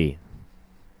Weasley.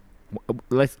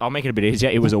 I'll make it a bit easier.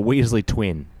 It was a Weasley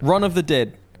twin. Ron of the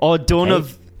Dead. Or Dawn Hey.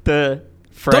 of the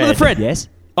Fred. Dawn of the Fred. Yes,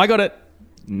 I got it.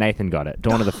 Nathan got it.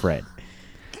 Dawn of the Fred.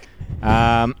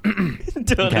 Dawn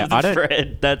Okay, of I the don't-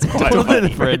 Fred. That's quite Dawn of the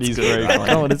funny. Fred is very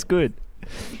funny. Oh, that's good.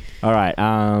 All right.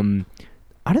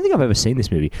 I don't think I've ever seen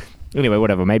this movie. Anyway,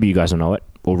 whatever. Maybe you guys will know it.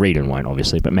 Well, Reedon won't,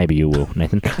 obviously, but maybe you will,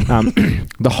 Nathan.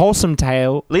 The Wholesome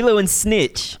Tale. Lilo and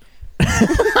Snitch.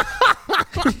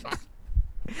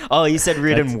 Oh, you said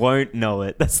Reardon won't know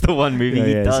it. That's the one movie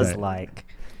he Yeah, does so- like.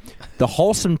 The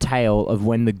wholesome tale of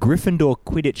when the Gryffindor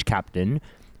Quidditch captain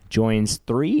joins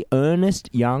 3 earnest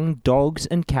young dogs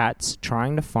and cats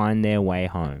trying to find their way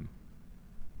home.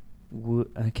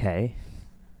 Okay.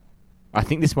 I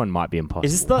think this one might be impossible.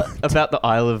 Is this about the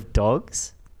Isle of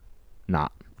Dogs? Nah.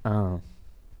 Oh.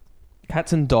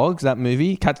 Cats and Dogs, that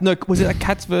movie. Was it like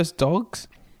Cats vs. Dogs?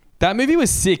 That movie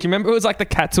was sick. You remember it was like the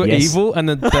cats were Yes. evil and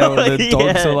the dogs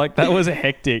Yeah. were like, that was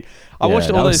hectic. I Yeah, watched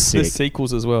that all was the sick.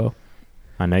 sequels as well.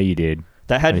 I know you did.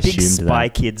 That had I big assumed Spy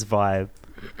that. Kids vibe.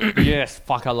 Yes,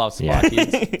 fuck, I love Spy Yeah.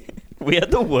 Kids. We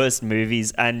had the worst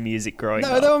movies and music growing No,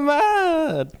 up. they were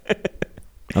mad.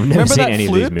 I've never Remember seen that any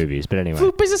of Floop? these movies, but anyway.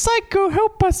 Floop is a psycho,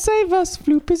 help us, save us.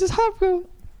 Floop is a psycho.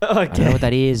 I don't know what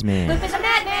that is, man. Floop is a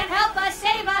madman, help us,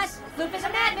 save us! Floop is a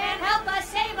madman, help us,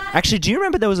 save us! Actually, do you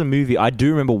remember there was a movie? I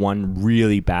do remember one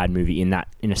really bad movie in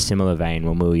a similar vein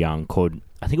when we were young called,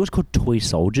 I think it was called Toy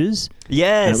Soldiers.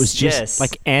 Yes, And it was just yes.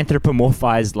 like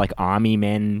anthropomorphized like army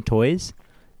men toys.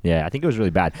 Yeah, I think it was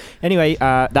really bad. Anyway,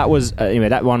 that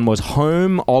one was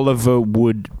Home Oliver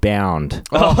Wood Bound.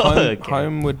 Oh, okay.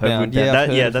 Homeward Homeward Bound. Yeah, I've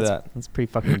heard of that. that's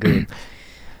pretty fucking good.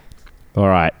 All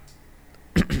right.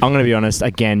 I'm going to be honest.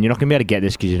 Again, you're not going to be able to get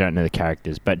this because you don't know the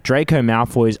characters. But Draco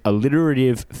Malfoy's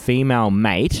alliterative female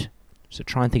mate. So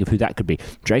try and think of who that could be.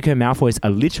 Draco Malfoy's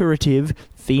alliterative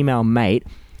female mate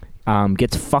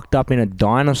gets fucked up in a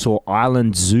dinosaur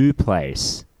island zoo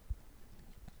place.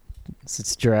 So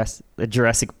it's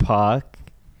Jurassic Park.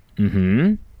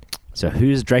 Mm-hmm. So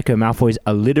who's Draco Malfoy's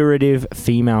alliterative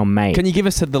female mate? Can you give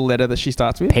us the letter that she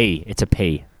starts with? P. It's a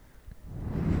P.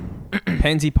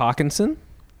 Pansy Parkinson?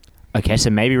 Okay, so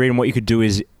maybe reading what you could do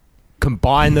is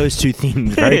combine those two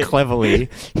things very cleverly.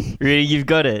 Really, you've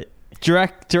got it.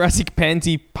 Jurassic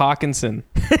Pansy Parkinson.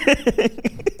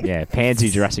 Yeah, Pansy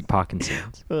Jurassic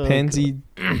Parkinson's. Pansy,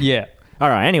 yeah. All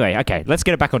right, anyway, okay, let's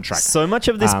get it back on track. So much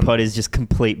of this Um, pod is just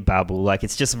complete babble. Like,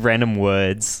 it's just random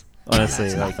words. Honestly,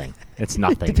 It's like, nothing. It's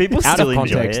nothing. do people Out still of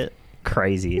enjoy context. it?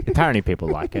 Crazy. Apparently people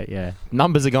like it, yeah.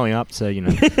 Numbers are going up, so, you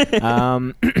know.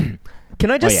 Can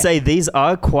I just yeah. say these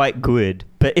are quite good,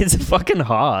 but it's fucking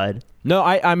hard. No,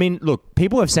 I mean, look,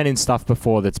 people have sent in stuff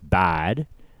before that's bad,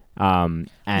 and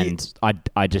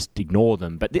I just ignore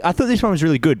them. But I thought this one was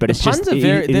really good, but The it's puns just, are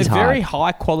it is hard. very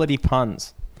high quality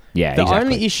puns. Yeah, The exactly.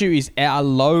 only issue is our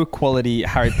low quality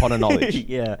Harry Potter knowledge.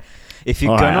 Yeah. If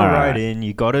you're All right, gonna all write right. in,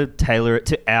 you got to tailor it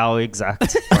to our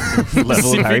exact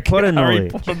level of Harry Potter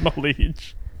knowledge.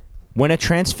 knowledge. When a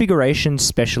transfiguration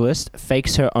specialist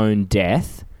fakes her own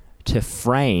death to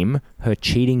frame her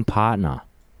cheating partner.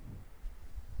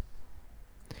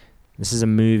 This is a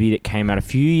movie that came out a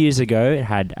few years ago. It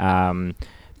had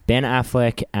Ben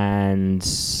Affleck and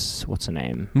what's her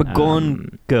name?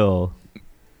 McGonagall.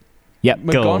 Yep,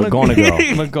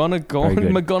 McGonagall.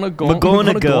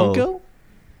 McGonagall.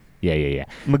 Yeah.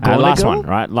 McGonagall? Last one,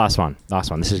 right? Last one.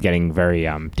 This is getting very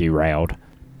derailed.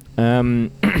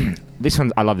 This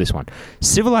one, I love this one.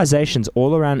 Civilizations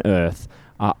all around Earth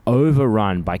are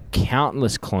overrun by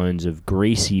countless clones of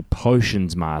greasy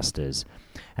potions masters.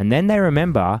 And then they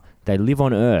remember they live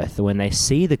on Earth when they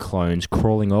see the clones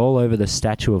crawling all over the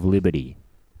Statue of Liberty.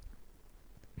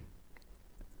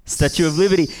 Statue of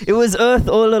Liberty. It was Earth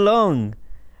all along.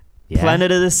 Yeah?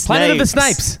 Planet of the Snakes. Planet of the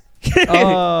Snapes.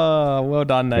 Oh, well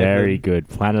done, Nathan. Very good.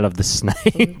 Planet of the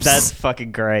Snakes. That's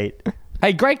fucking great.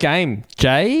 Hey, great game.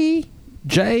 Jay.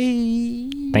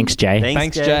 Thanks, Jay.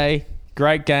 Thanks, Jay.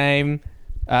 Great game.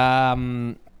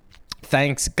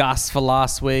 Thanks, Gus, for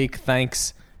last week.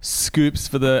 Thanks, Scoops,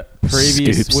 for the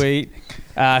previous Scoops. week.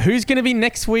 Who's going to be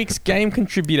next week's game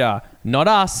contributor? Not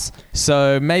us.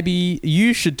 So maybe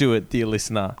you should do it, dear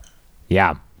listener.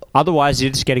 Yeah. Otherwise,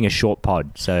 you're just getting a short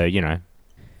pod. So, you know.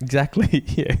 Exactly.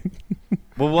 Yeah.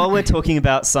 Well, while we're talking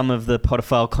about some of the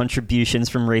Potterfile contributions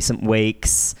from recent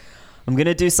weeks, I'm going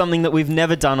to do something that we've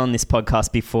never done on this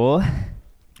podcast before.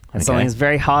 And something that's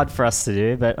very hard for us to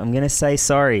do, but I'm going to say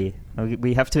sorry.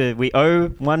 We owe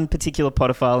one particular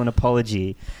Potterfile an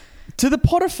apology. To the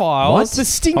Potterfiles, What? the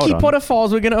stinky Hold on.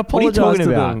 Potterfiles, we're going to What are you apologize talking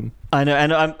to about? them. I know,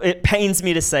 and it pains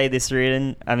me to say this,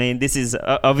 Reardon. I mean, this is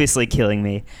obviously killing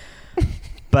me.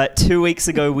 But 2 weeks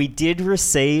ago, we did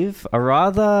receive a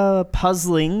rather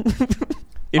puzzling,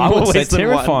 in I more would say ways than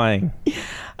one, terrifying.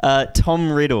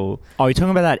 Tom Riddle. Oh, you're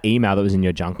talking about that email that was in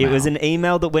your junk mail? It was an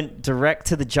email that went direct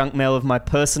to the junk mail of my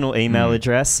personal email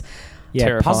address. Yeah,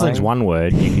 terrifying. puzzling's one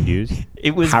word you could use.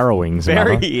 It was harrowing's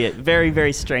another. very,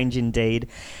 very strange indeed.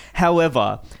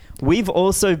 However, we've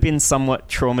also been somewhat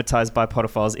traumatized by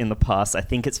podophiles in the past, I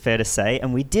think it's fair to say,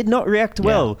 and we did not react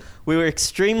well. We were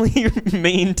extremely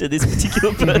mean to this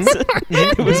particular person.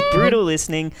 It was brutal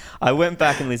listening. I went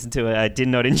back and listened to it. I did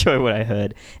not enjoy what I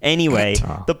heard. Anyway,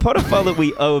 the podophile that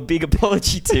we owe a big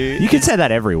apology to... You can say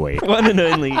that every week. One and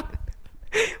only...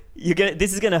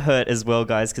 This is going to hurt as well,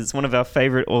 guys, because it's one of our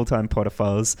favorite all-time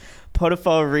podophiles.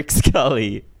 Podophile Rick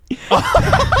Scully.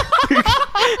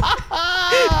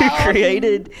 Who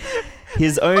created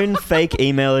his own fake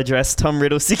email address,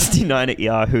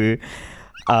 TomRiddle69@Yahoo.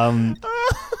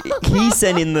 He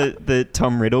sent in the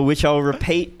Tom Riddle, which I'll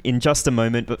repeat in just a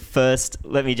moment. But first,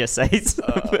 let me just say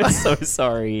we're so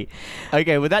sorry.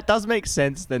 Okay, well, that does make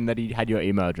sense then that he had your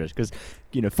email address because,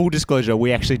 full disclosure,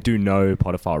 we actually do know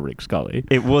podophile Rick Scully.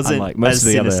 It wasn't unlike most as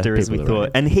of the other sinister as we people thought.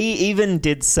 around. And he even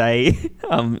did say,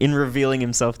 in revealing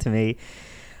himself to me,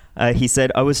 he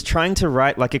said, I was trying to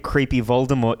write like a creepy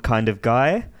Voldemort kind of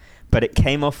guy, but it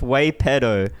came off way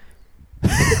pedo.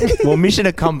 Well, mission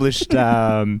accomplished,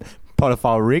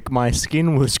 podophile Rick. My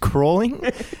skin was crawling,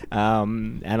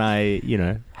 and I,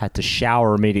 had to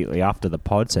shower immediately after the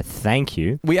pod. So thank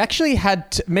you. We actually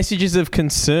had messages of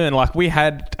concern. Like we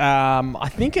had, I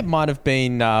think it might have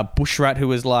been Bushrat who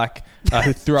was like,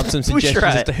 who threw up some suggestions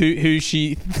as to who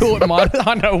she thought might.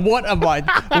 I know what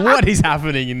is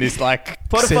happening in this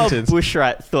Podophile sentence.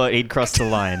 Bushrat thought he'd crossed the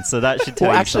line, so that should tell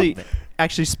Well, you actually. something.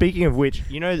 Actually, speaking of which,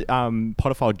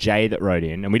 Podophile Jay that wrote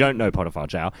in, and we don't know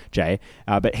Podophile Jay,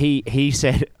 but he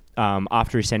said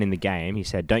after he sent in the game, he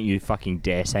said, "Don't you fucking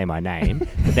dare say my name."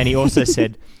 But then he also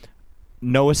said,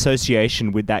 "No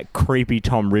association with that creepy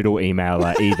Tom Riddle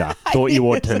emailer either. Thought you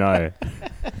ought to know."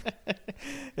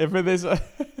 If there's a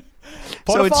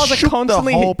So it Podophiles are shook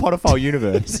constantly the whole Podophile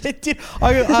universe. It did.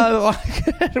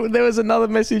 There was another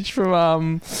message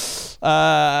from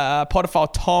Podophile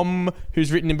Tom,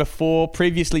 who's written in before,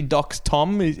 previously Docs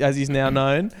Tom, as he's now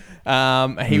known.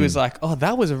 He was like, "Oh,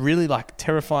 that was a really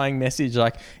terrifying message.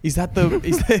 Like, is that the?" But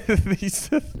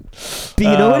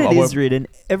you know what it is, written?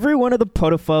 Every one of the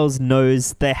podophiles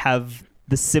knows they have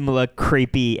the similar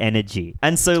creepy energy,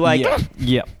 and so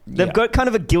they've got kind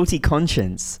of a guilty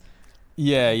conscience.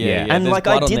 Yeah. And there's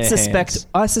blood on their hands.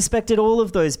 I suspected all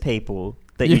of those people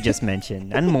that you just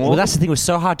mentioned and more. Well, that's the thing. It was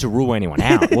so hard to rule anyone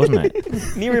out, wasn't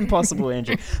it? Near impossible,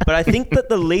 Andrew. But I think that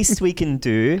the least we can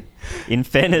do, in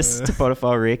fairness to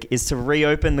Podophile Rick, is to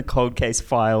reopen the cold case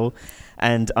file.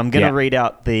 And I'm going to read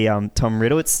out the Tom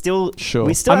Riddle. It's still... Sure.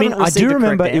 We still haven't I received do the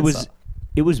remember correct answer.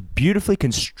 it was beautifully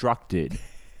constructed.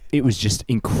 It was just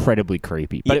incredibly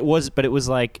creepy. But it was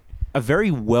like a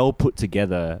very well put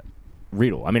together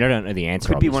riddle. I mean, I don't know the answer.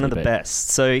 Could be one of the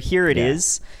best. So here it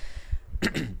is.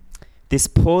 This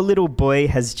poor little boy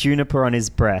has juniper on his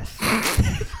breath.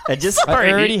 I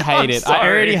already hate it. I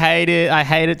already hate it. I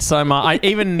hate it so much.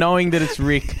 Even knowing that it's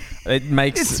Rick, it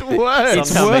makes it's worse.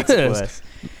 It's Somehow worse. makes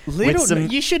it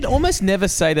worse. You should almost never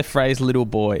say the phrase "little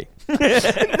boy."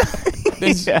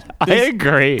 I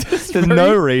agree. There's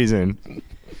no reason.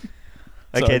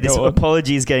 Okay, Sorry, this go on.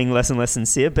 apology is getting less and less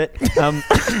sincere, but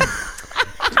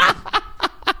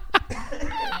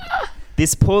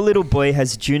this poor little boy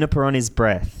has juniper on his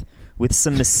breath, with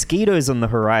some mosquitoes on the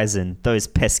horizon, those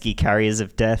pesky carriers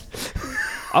of death.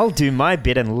 I'll do my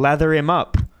bit and lather him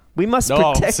up. We must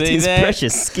protect his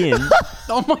precious skin.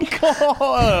 Oh my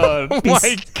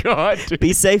god!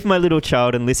 Be safe, my little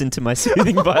child, and listen to my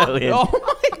soothing violin. Oh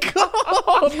my god!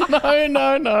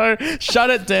 No! Shut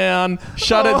it down!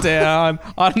 It down!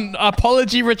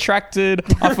 Apology retracted.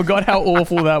 I forgot how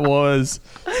awful that was.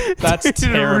 That's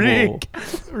terrible.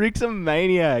 Rick's a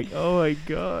maniac. Oh my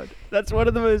god, that's one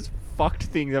of the most fucked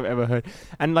things I've ever heard.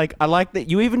 And I like that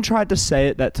you even tried to say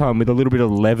it that time with a little bit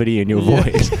of levity in your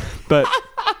voice, but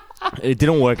it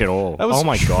didn't work at all. I was oh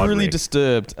my god, truly Rick.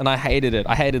 disturbed, and I hated it.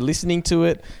 I hated listening to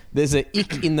it. There's an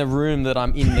ick in the room that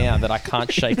I'm in now that I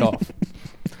can't shake off.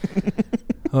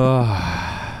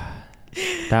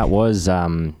 That was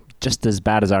just as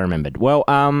bad as I remembered. Well,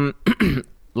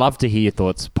 love to hear your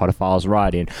thoughts, podophiles.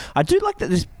 Write in. I do like that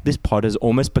this pod has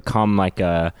almost become like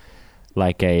a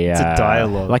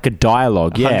dialogue. Like a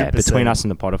dialogue, 100%. between us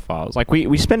and the podophiles. Like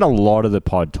we spend a lot of the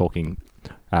pod talking,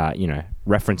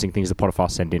 referencing things the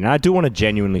podophiles send in. And I do want to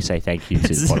genuinely say thank you to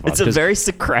the podophiles. It's a very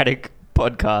Socratic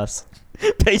podcast.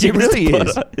 It really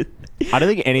is. I don't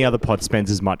think any other pod spends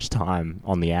as much time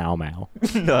on the owl mail.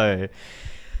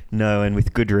 No, and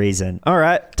with good reason. All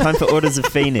right, time for Orders of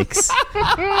Phoenix.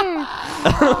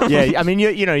 Yeah, I mean,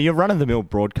 your run-of-the-mill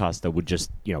broadcaster would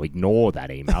just, ignore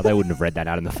that email. They wouldn't have read that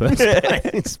out in the first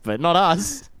place, but not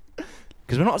us.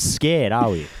 Because we're not scared, are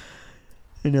we?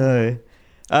 No.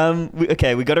 We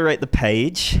got to rate the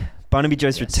page. Barnaby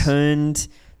Joyce returned.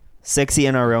 Sexy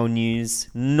NRL news.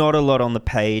 Not a lot on the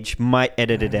page. Might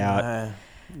edit it out.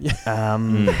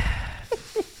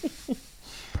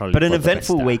 But an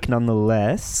eventful week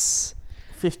nonetheless.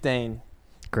 15.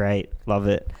 Great. Love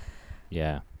it.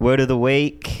 Yeah. Word of the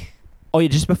week. Oh, yeah,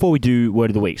 just before we do Word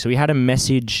of the Week. So we had a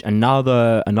message,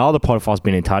 another podophile's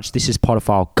been in touch. This is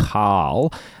podophile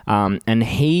Carl. And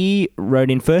he wrote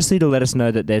in firstly to let us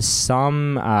know that there's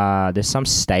some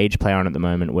stage play on at the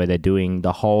moment where they're doing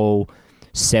the whole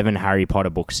 7 Harry Potter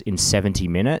books in 70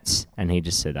 minutes. And he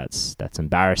just said that's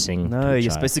embarrassing. No,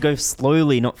 you're supposed to go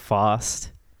slowly, not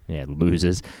fast. Yeah,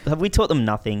 losers. Have we taught them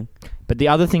nothing? But the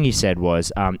other thing he said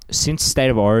was, since State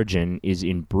of Origin is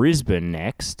in Brisbane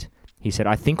next, he said,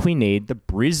 I think we need the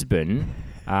Brisbane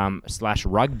 /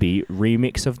 rugby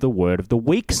remix of the Word of the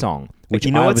Week song. Which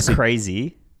you know what's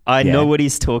crazy? I know what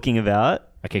he's talking about.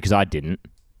 Okay, because I didn't.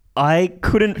 I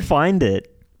couldn't find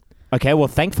it. Okay, well,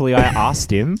 thankfully I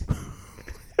asked him.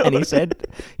 And he said,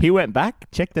 he went back,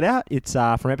 checked it out. It's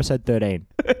from episode 13.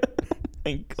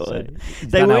 Thank God. So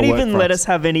they won't even let us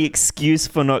have any excuse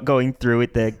for not going through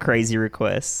with their crazy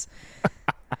requests.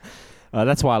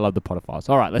 That's why I love the Potophiles.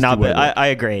 All right, let's do No, Word but I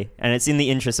agree. And it's in the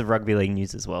interest of rugby league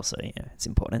news as well, so yeah, it's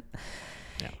important.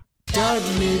 Yeah.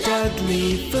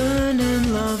 Dudley,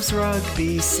 Vernon loves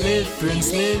rugby.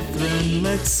 Slytherin,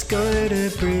 let's go to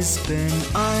Brisbane.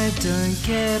 I don't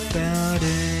care about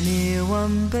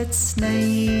anyone but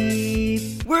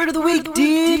Snape. Word of the week,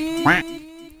 dude.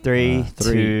 3,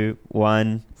 2,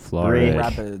 1. Florida.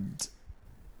 Rabid.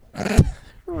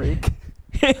 Rick.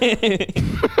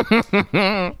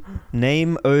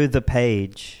 Name o' the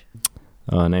page.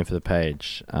 Oh, name for the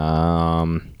page. I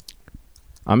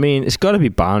mean, it's got to be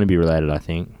Barnaby related, I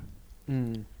think.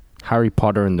 Harry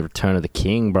Potter and the Return of the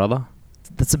King, brother.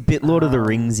 That's a bit Lord of the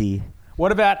Ringsy.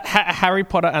 What about Harry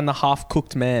Potter and the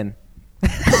Half-Cooked Man?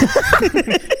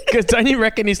 Because don't you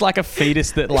reckon he's like a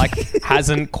fetus that like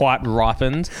hasn't quite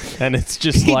ripened and it's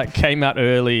just like came out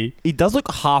early? He does look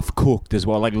half cooked as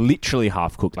well, like literally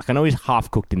half cooked. Like I know he's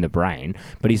half cooked in the brain,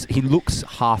 but he looks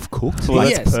half cooked. Well,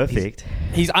 Like, that's perfect.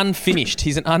 He's unfinished.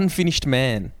 He's an unfinished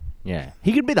man. yeah,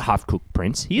 he could be the half cooked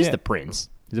prince. He is the prince.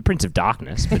 He's the Prince of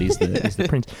Darkness, but he's the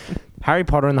prince. Harry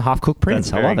Potter and the half cooked prince.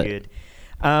 That's I love very it. good.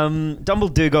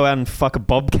 Dumbledore go out and fuck a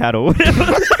bobcat or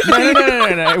whatever.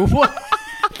 No. What?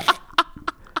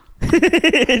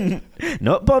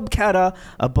 Not bobcatter,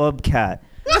 a bobcat.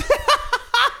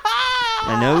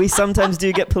 I know we sometimes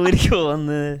do get political on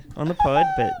the pod,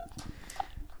 but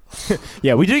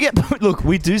Yeah, we do get. Look,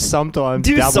 we do sometimes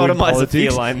do dabble in sodomize a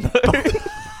politics. feline though.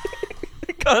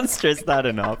 Can't stress that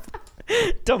enough.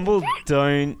 Dumble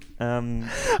don't.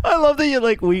 I love that you're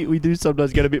like we do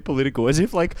sometimes get a bit political, as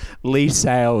if like Lee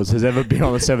Sales has ever been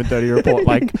on the 7:30 report.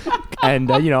 Like,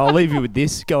 and I'll leave you with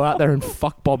this: go out there and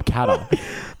fuck Bob Catter.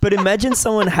 But imagine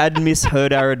someone had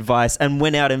misheard our advice and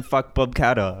went out and fucked Bob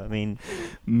Catter. I mean,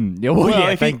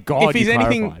 Well, thank God. If he's you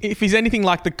anything, clarified. if he's anything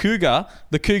like the cougar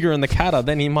and the catter,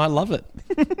 then he might love it.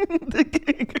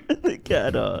 the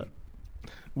Catter.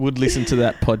 Would listen to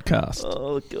that podcast.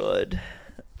 Oh God.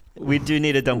 We do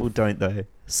need a Dumble don't though.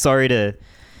 Sorry to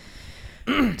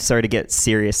get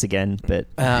serious again, but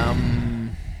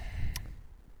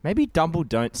Maybe Dumble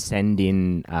don't send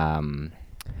in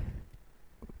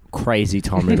crazy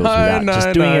Tom Riddles No, without no,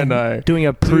 just doing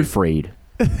a proofread.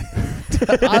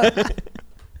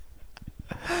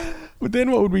 But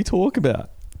then what would we talk about?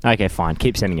 Okay, fine.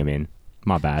 Keep sending them in.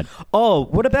 My bad. oh,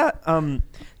 what about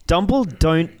Dumble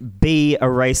don't be a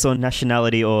race or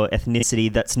nationality or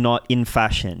ethnicity that's not in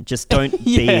fashion. Just don't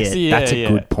be Yes, it. yeah, That's a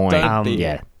good point. Don't be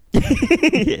Yeah,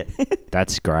 Yeah.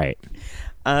 that's great.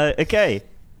 Okay,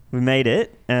 we made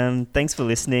it. Thanks for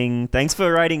listening. Thanks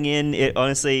for writing in. It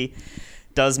honestly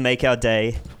does make our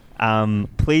day.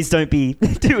 Please don't be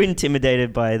too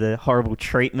intimidated by the horrible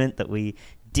treatment that we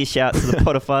dish out to the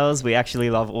Potophiles. We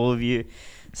actually love all of you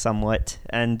somewhat.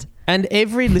 And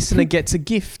every listener gets a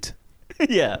gift.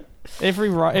 yeah.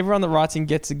 Everyone that writes in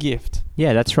gets a gift.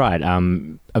 Yeah, that's right.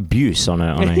 Abuse on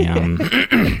a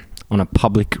on a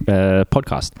public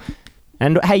podcast.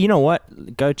 And hey, you know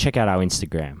what? Go check out our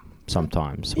Instagram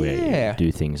sometimes. We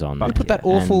do things on. I put that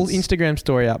awful And- Instagram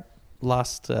story up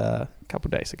last couple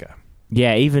of days ago.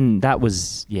 Yeah, even that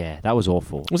was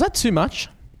awful. Was that too much?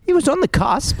 It was on the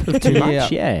cusp of too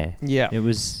much. Yeah. Yeah, Yeah. It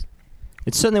was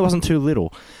It certainly wasn't too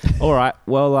little. All right.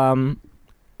 Well,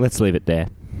 let's leave it there.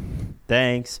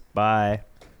 Thanks. Bye.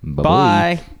 Bye-bye.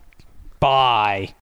 Bye. Bye.